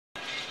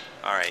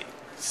Alright,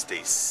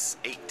 Stace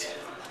 8.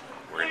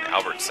 We're in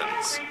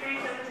Albertsons.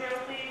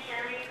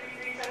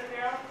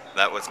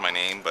 That was my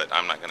name, but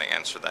I'm not going to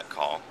answer that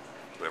call.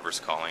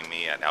 Whoever's calling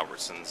me at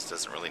Albertsons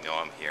doesn't really know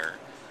I'm here,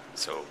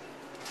 so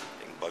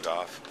they can bug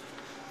off.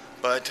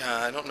 But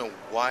I don't know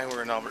why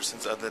we're in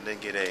Albertsons other than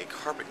to get a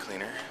carpet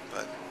cleaner,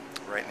 but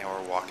right now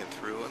we're walking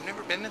through. I've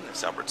never been in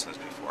this Albertsons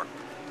before.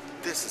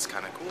 This is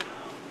kind of cool.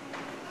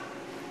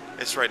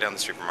 It's right down the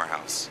street from our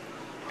house,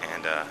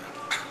 and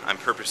I'm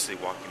purposely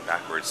walking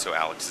backwards so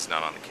Alex is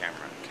not on the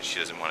camera, because she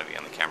doesn't want to be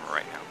on the camera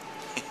right now.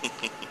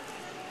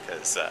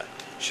 Because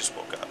she just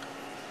woke up.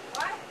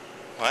 What?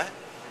 What?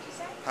 What'd you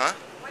say? Huh?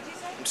 What'd you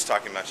say? I'm just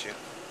talking about you.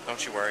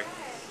 Don't you worry.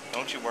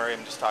 Don't you worry,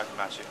 I'm just talking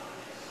about you.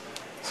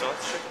 So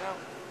let's check it out.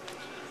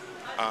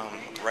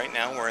 Right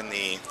now we're in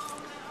the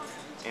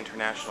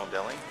International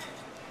Deli.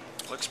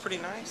 Looks pretty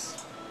nice.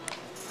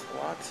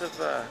 Lots of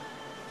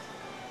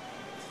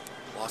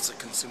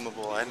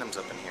consumable items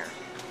up in here.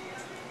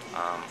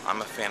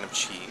 I'm a fan of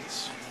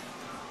cheese,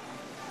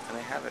 and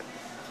they have it.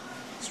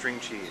 String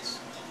cheese.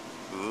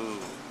 Ooh.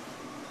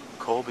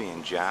 Colby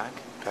and Jack,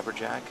 pepper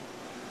jack.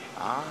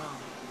 Ah.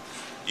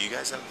 Do you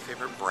guys have a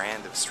favorite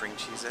brand of string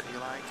cheese that you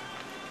like?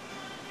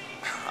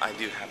 I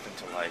do happen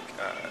to like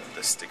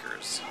the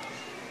stickers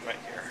right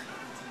here.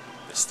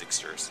 The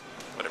sticksters,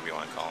 whatever you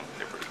want to call them.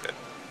 They're pretty good.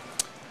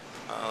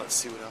 Let's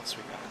see what else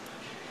we got.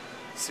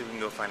 Let's see if we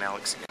can go find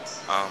Alex again.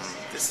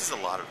 This is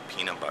a lot of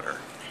peanut butter.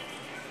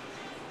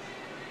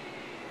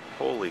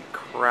 Holy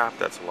crap,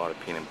 that's a lot of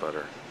peanut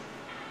butter.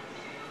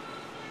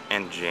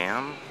 And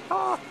jam?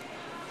 Oh,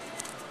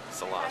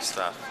 it's a lot of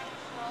stuff.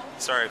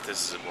 Sorry if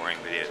this is a boring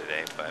video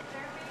today, but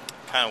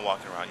kind of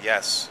walking around.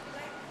 Yes.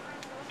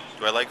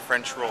 Do I like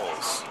French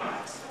rolls?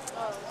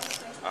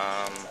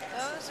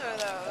 Those or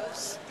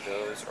those?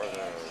 Those or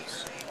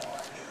those?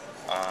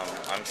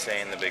 I'm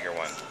saying the bigger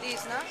one.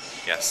 These, no?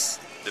 Yes,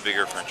 the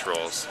bigger French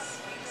rolls.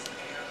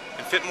 You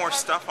can fit more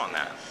stuff on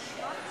that.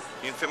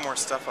 You can fit more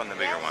stuff on the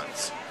bigger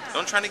ones.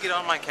 Don't try to get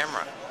on my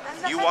camera.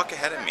 You walk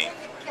ahead of me.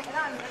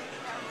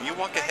 You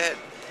walk ahead,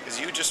 because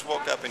you just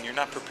woke up and you're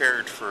not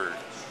prepared for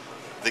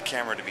the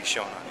camera to be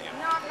shown on you.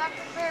 No, I'm not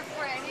prepared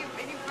for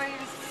anybody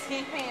to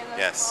see me in this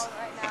Yes. world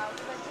right now.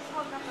 Because I just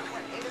woke up at,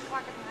 what, 8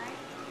 o'clock at night?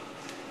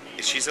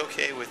 She's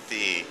okay with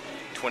the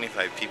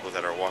 25 people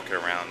that are walking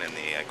around in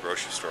the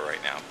grocery store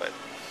right now, but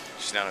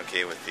she's not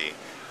okay with the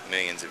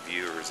millions of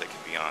viewers that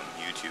could be on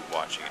YouTube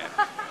watching it.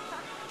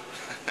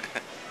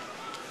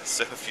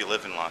 So if you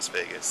live in Las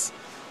Vegas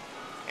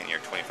and you're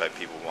 25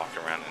 people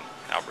walking around in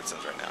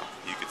Albertsons right now,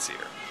 you could see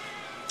her.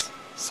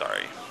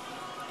 Sorry.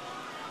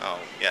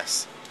 Oh,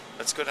 yes.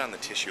 Let's go down the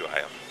tissue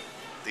aisle.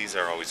 These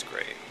are always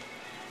great.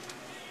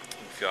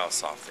 You feel how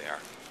soft they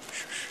are.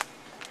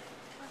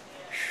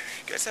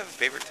 You guys have a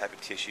favorite type of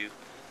tissue?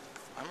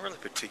 I'm really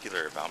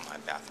particular about my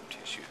bathroom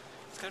tissue.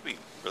 It's got to be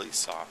really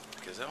soft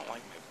because I don't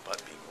like my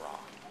butt being raw.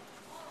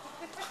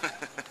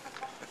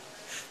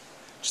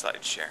 Just thought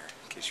I'd share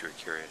in case you were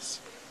curious.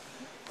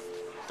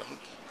 Don't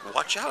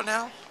watch out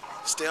now.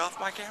 Stay off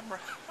my camera.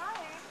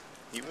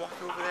 You walk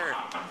over there.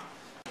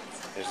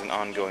 There's an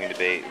ongoing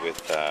debate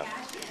with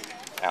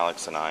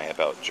Alex and I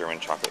about German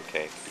chocolate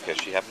cake because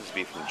she happens to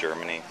be from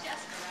Germany,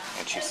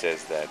 and she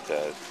says that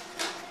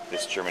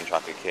this German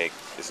chocolate cake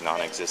is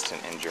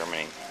non-existent in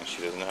Germany, and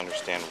she doesn't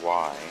understand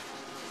why.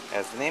 It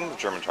has the name of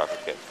German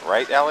chocolate cake,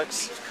 right,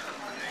 Alex?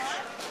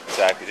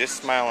 Exactly. Just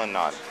smile and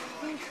nod.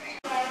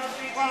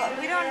 Well,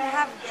 we don't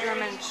have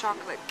German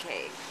chocolate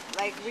cake.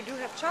 Like, we do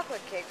have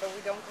chocolate cake, but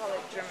we don't call it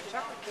German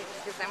chocolate cake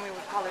because then we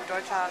would call it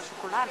Deutsche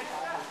Schokolade.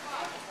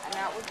 And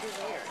that would be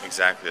weird.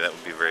 Exactly, that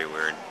would be very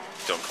weird.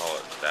 Don't call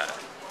it that.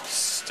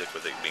 Stick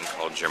with it being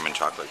called German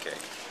chocolate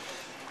cake.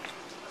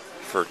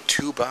 For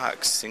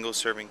 $2, single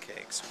serving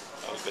cakes.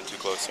 That was a bit too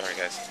close, sorry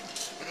guys.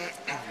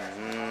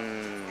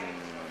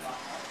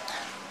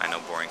 I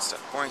know, boring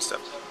stuff. Boring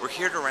stuff. We're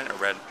here to rent a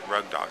red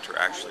rug doctor,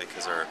 actually,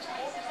 because our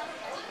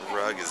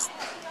rug is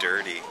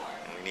dirty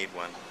and we need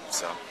one.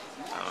 So,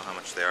 I don't know how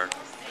much they are.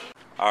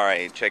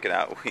 Alright, check it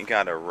out. We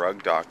got a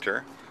rug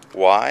doctor.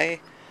 Why?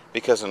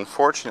 Because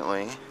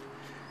unfortunately,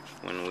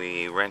 when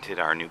we rented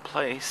our new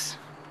place,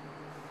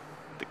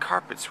 the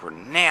carpets were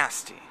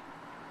nasty.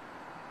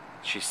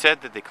 She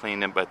said that they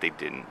cleaned them, but they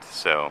didn't.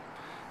 So,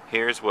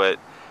 here's what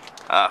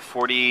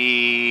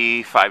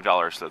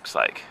 $45 looks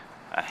like.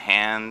 A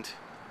hand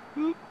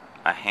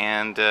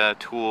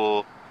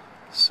tool,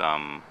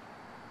 some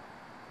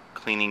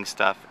cleaning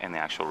stuff, and the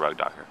actual rug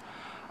doctor.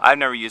 I've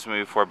never used one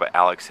before, but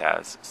Alex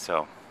has.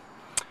 So,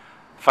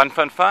 fun,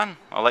 fun, fun.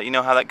 I'll let you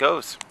know how that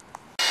goes.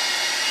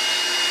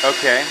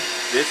 Okay,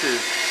 this is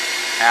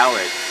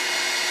Alex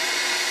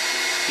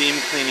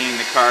steam cleaning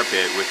the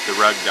carpet with the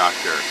rug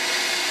doctor.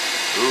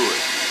 Ooh,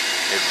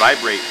 it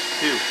vibrates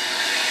too.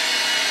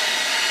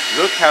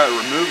 Look how it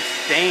removes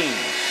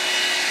stains.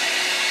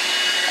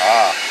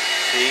 Ah,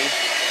 see?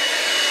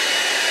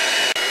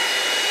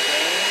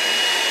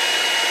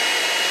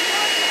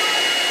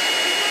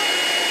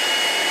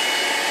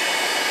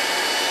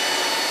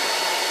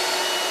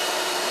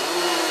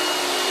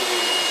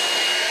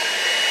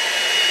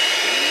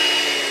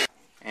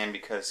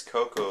 because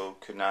Coco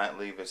could not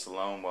leave us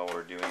alone while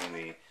we're doing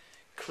the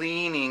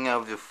cleaning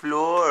of the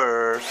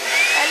floor.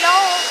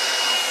 Hello.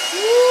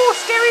 Ooh,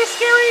 scary,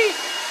 scary.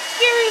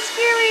 Scary,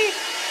 scary.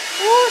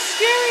 Ooh,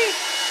 scary.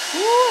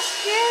 Ooh,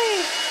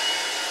 scary.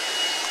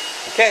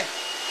 Okay.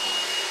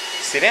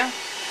 Sit down.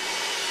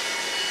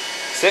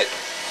 Sit.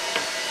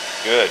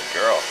 Good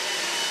girl.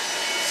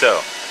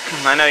 So,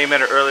 I know you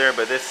met her earlier,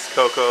 but this is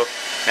Coco.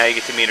 Now you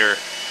get to meet her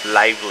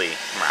lively.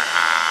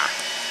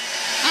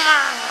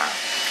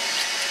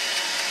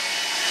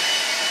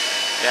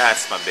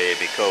 That's my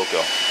baby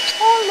Coco.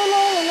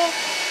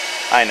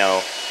 I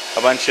know,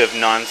 a bunch of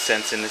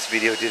nonsense in this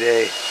video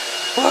today,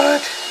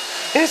 but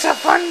it's a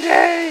fun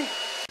day.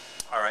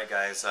 Alright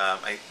guys,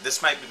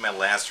 this might be my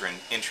last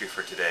entry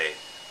for today.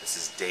 This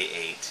is day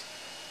 8,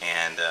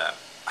 and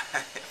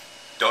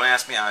don't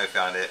ask me how I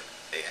found it.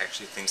 I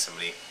actually think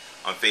somebody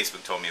on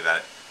Facebook told me about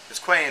it. It's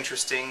quite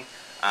interesting.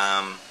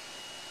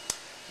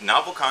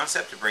 Novel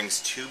concept. It brings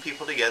two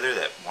people together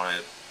that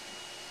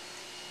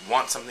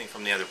want something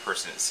from the other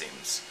person, it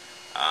seems.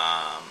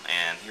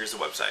 And here's the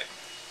website.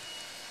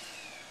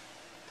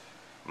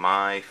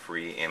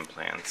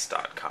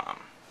 myfreeimplants.com.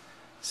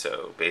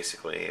 So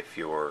basically, if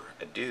you're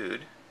a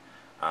dude,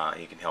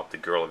 you can help the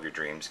girl of your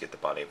dreams get the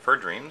body of her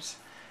dreams,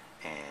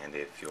 and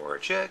if you're a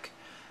chick,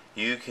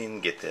 you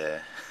can get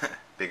the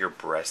bigger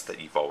breast that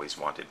you've always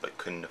wanted but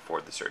couldn't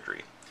afford the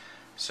surgery.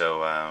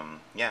 So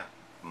yeah,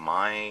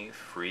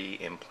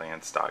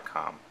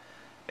 myfreeimplants.com.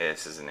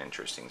 This is an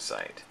interesting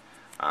site.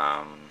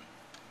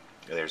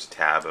 There's a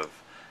tab of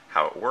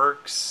how it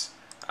works,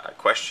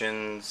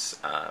 questions,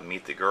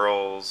 meet the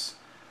girls.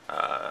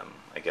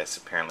 I guess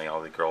apparently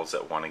all the girls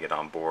that want to get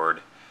on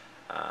board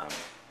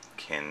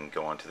can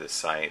go onto this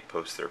site,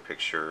 post their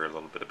picture, a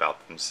little bit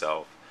about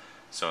themselves,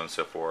 so on and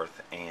so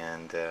forth.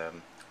 And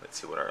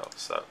let's see what our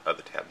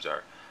other tabs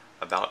are.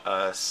 About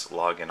us,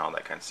 login, all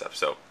that kind of stuff.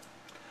 So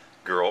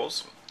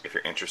girls, if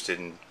you're interested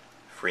in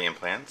free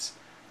implants,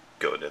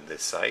 go to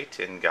this site.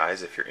 And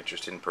guys, if you're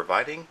interested in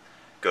providing,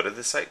 go to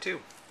this site too.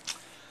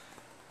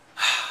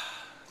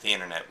 The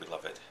internet, we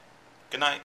love it. Good night.